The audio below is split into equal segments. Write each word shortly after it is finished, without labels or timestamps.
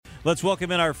Let's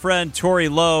welcome in our friend Tory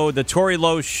Lowe. The Tory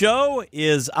Lowe Show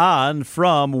is on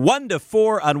from 1 to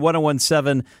 4 on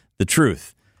 101.7 The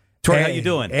Truth. Tory, how you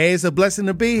doing? Hey, it's a blessing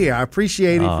to be here. I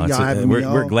appreciate it for y'all having me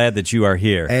on. We're glad that you are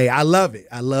here. Hey, I love it.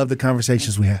 I love the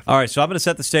conversations we have. All right, so I'm going to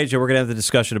set the stage and we're going to have the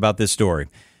discussion about this story.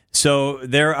 So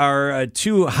there are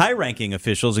two high-ranking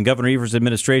officials in Governor Evers'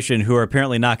 administration who are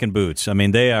apparently knocking boots. I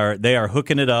mean, they are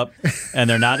hooking it up, and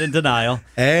they're not in denial.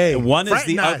 Hey, one is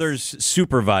the other's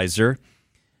supervisor.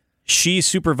 She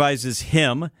supervises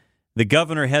him. The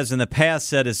governor has in the past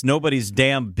said it's nobody's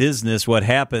damn business what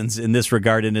happens in this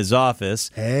regard in his office.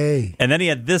 Hey. And then he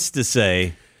had this to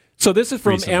say. So this is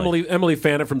from recently. Emily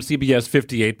Fana from CBS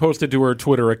 58, posted to her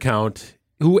Twitter account,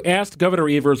 who asked Governor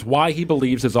Evers why he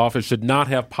believes his office should not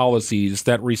have policies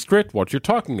that restrict what you're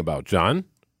talking about, John.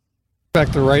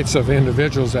 Respect the rights of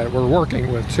individuals that we're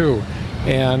working with, too.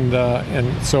 And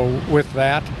so with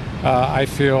that, I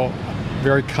feel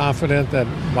very confident that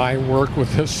my work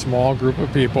with this small group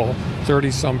of people,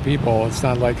 30-some people, it's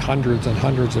not like hundreds and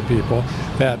hundreds of people,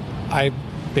 that I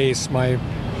base my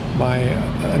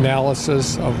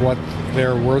analysis of what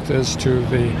their worth is to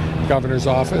the governor's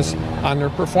office on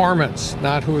their performance,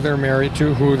 not who they're married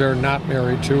to, who they're not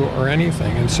married to, or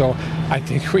anything. And so I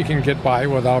think we can get by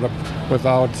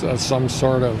without some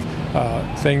sort of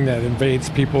thing that invades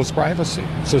people's privacy.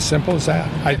 It's as simple as that.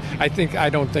 I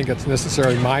don't think it's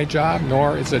necessarily my job,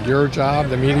 nor is it your job,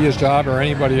 the media's job, or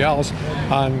anybody else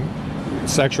on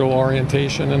sexual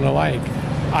orientation and the like.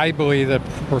 I believe that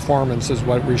performance is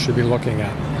what we should be looking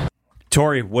at.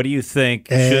 Tory, what do you think?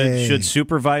 Should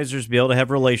supervisors be able to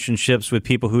have relationships with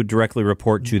people who directly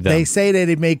report to them? They say that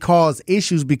it may cause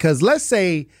issues because let's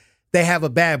say they have a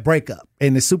bad breakup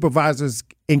and the supervisor's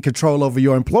in control over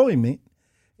your employment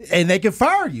and they can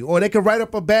fire you or they can write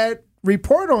up a bad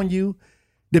report on you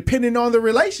depending on the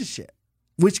relationship,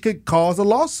 which could cause a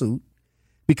lawsuit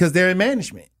because they're in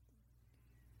management.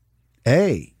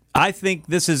 Hey. I think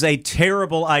this is a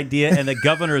terrible idea and the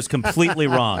governor is completely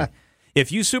wrong. If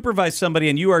you supervise somebody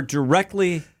and you are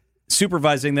directly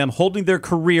supervising them, holding their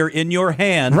career in your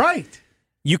hand, right?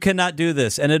 You cannot do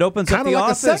this, and it opens up the like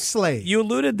office. A sex slave. You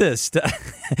alluded this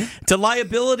to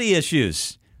liability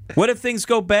issues. What if things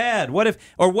go bad? What if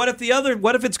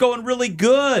it's going really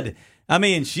good? I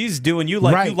mean, she's doing you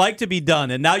like to be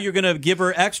done, and now you're going to give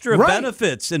her extra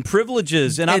benefits and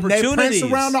privileges and opportunities. And they prance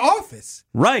around the office,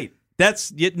 right?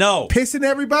 That's no pissing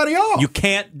everybody off. You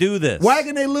can't do this.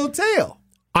 Wagging their little tail.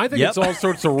 I think it's all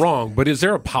sorts of wrong, but is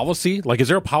there a policy? Like, is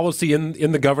there a policy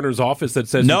in the governor's office that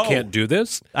says you can't do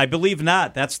this? I believe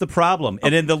not. That's the problem.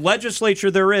 And in the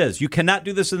legislature, there is. You cannot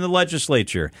do this in the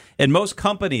legislature. In most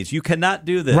companies, you cannot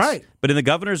do this. Right. But in the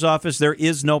governor's office, there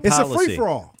is no policy. It's a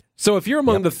free-for-all. So if you're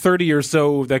among the 30 or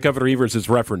so that Governor Evers is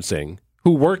referencing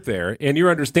who work there, and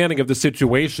your understanding of the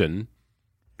situation,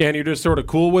 and you're just sort of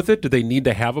cool with it, do they need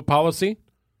to have a policy?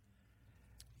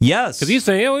 Yes. Because he's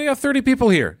saying, we got 30 people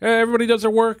here. Everybody does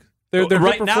their work. They're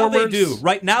right good now they performers. do.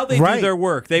 Right now they do their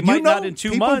work. They might not in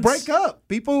 2 months. People break up.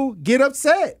 People get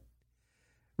upset.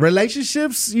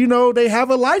 Relationships, they have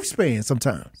a lifespan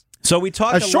sometimes. So we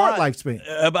talk a short lifespan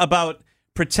about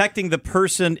protecting the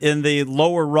person in the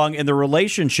lower rung in the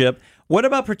relationship. What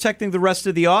about protecting the rest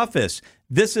of the office?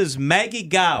 This is Maggie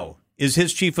Gao is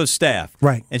his chief of staff.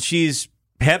 Right. And she's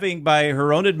having, by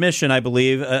her own admission, I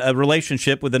believe, a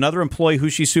relationship with another employee who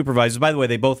she supervises. By the way,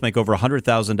 they both make over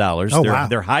 $100,000. Oh, wow.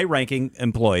 They're high-ranking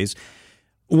employees.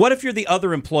 What if you're the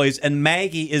other employees and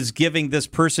Maggie is giving this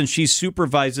person she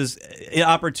supervises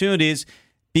opportunities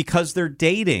because they're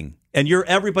dating and you're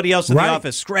everybody else in the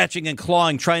office scratching and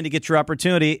clawing trying to get your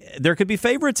opportunity? There could be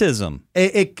favoritism.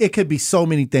 It could be so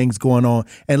many things going on.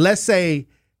 And let's say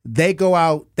they go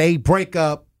out, they break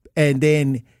up, and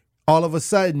then all of a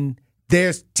sudden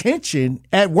there's tension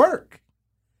at work.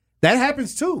 That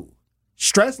happens too.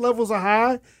 Stress levels are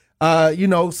high.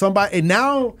 Somebody, and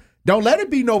now don't let it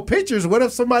be no pictures. What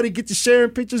if somebody gets to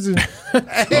sharing pictures and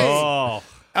don't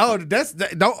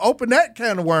open that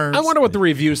can of worms. I wonder what the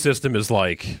review system is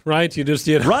like, right?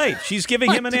 Right. She's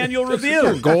giving him an annual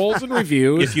review. Goals and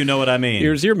reviews. If you know what I mean.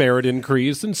 Here's your merit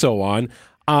increase and so on.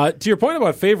 To your point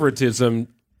about favoritism,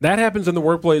 that happens in the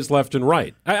workplace left and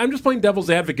right. I'm just playing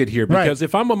devil's advocate here because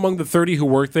if I'm among the 30 who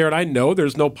work there and I know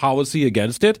there's no policy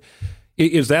against it,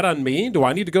 is that on me? Do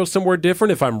I need to go somewhere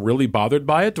different if I'm really bothered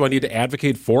by it? Do I need to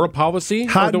advocate for a policy?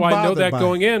 Or do I know that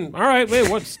going in? All right,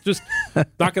 wait, what's just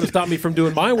not going to stop me from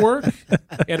doing my work?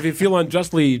 And if you feel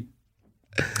unjustly,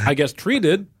 I guess,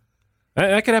 treated,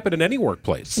 that could happen in any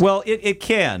workplace. Well, it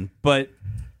can, but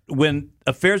when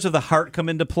affairs of the heart come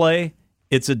into play,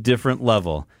 it's a different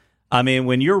level. I mean,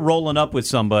 when you're rolling up with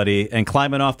somebody and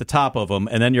climbing off the top of them,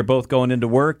 and then you're both going into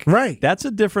work, right? That's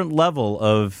a different level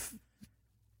of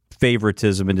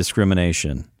favoritism and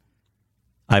discrimination,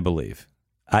 I believe.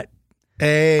 I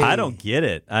don't get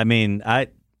it. I mean,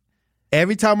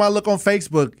 every time I look on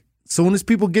Facebook, soon as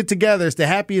people get together, it's the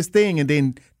happiest thing, and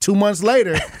then 2 months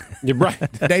later, you're right.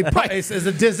 It's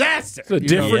a disaster. It's a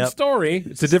different story.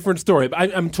 It's a different story.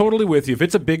 I'm totally with you. If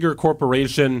it's a bigger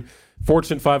corporation,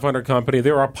 Fortune 500 company,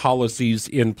 there are policies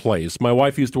in place. My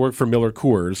wife used to work for Miller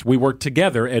Coors. We worked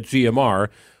together at GMR,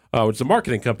 which is a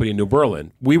marketing company in New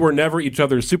Berlin. We were never each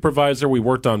other's supervisor. We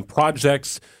worked on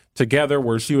projects together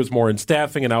where she was more in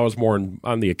staffing and I was more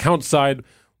on the account side,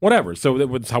 whatever. So that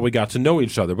was how we got to know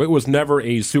each other. But it was never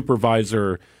a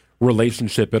supervisor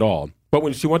relationship at all. But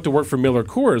when she went to work for Miller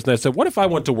Coors, and I said, what if I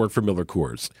went to work for Miller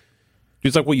Coors?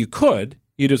 She's like, well, you could.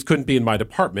 You just couldn't be in my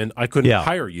department. I couldn't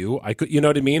hire you. I could, you know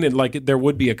what I mean? And like, there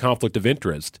would be a conflict of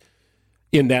interest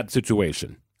in that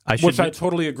situation, which I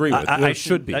totally agree with. I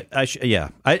should be. I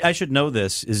should know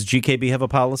this. Does GKB have a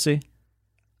policy?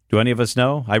 Do any of us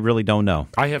know? I really don't know.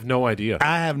 I have no idea.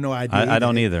 I have no idea. I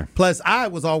don't either. Plus, I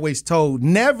was always told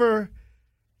never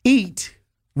eat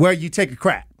where you take a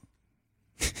crap.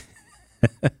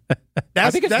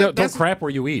 I think it's don't crap where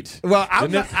you eat. Well,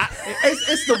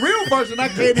 it's the real version I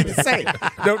can't even say.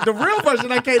 The real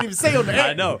version I can't even say on the air.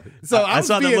 I know. So I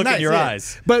saw that look in your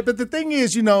eyes. But the thing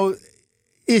is, you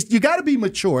got to be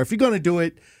mature. If you're going to do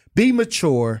it, be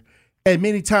mature. And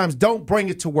many times, don't bring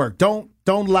it to work. Don't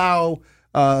allow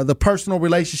the personal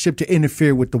relationship to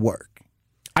interfere with the work.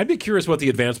 I'd be curious what the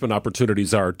advancement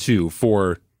opportunities are, too,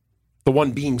 for the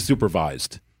one being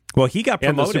supervised. Well, he got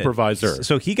promoted. And the supervisor.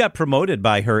 So he got promoted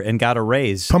by her and got a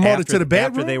raise. Promoted to the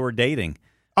bedroom? After they were dating.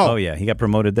 Oh, yeah. He got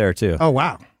promoted there, too. Oh,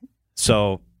 wow.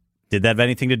 So did that have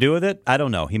anything to do with it? I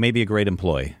don't know. He may be a great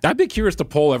employee. I'd be curious to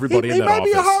poll everybody in that office. He might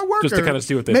be a hard worker. Just to kind of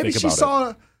see what they think about it. Maybe she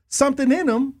saw something in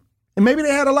him, and maybe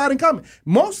they had a lot in common.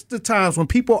 Most of the times when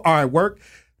people are at work,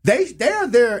 they're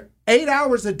there 8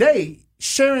 hours a day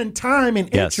sharing time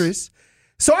and interest.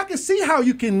 So I can see how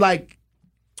you can,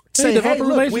 say, develop a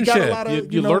relationship. We got a lot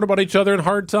of, you learn about each other in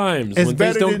hard times. When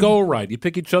things don't go right, you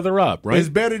pick each other up, right? It's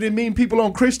better than meeting people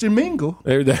on Christian Mingle.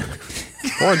 Or in the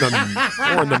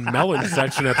melon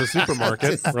section at the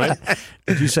supermarket, right?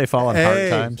 Did you say fall on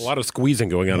hard times? A lot of squeezing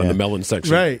going on in the melon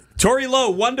section. Right. Tory Lowe,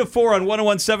 1 to 4 on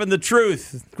 101.7 The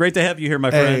Truth. Great to have you here,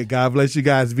 my friend. Hey, God bless you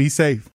guys. Be safe.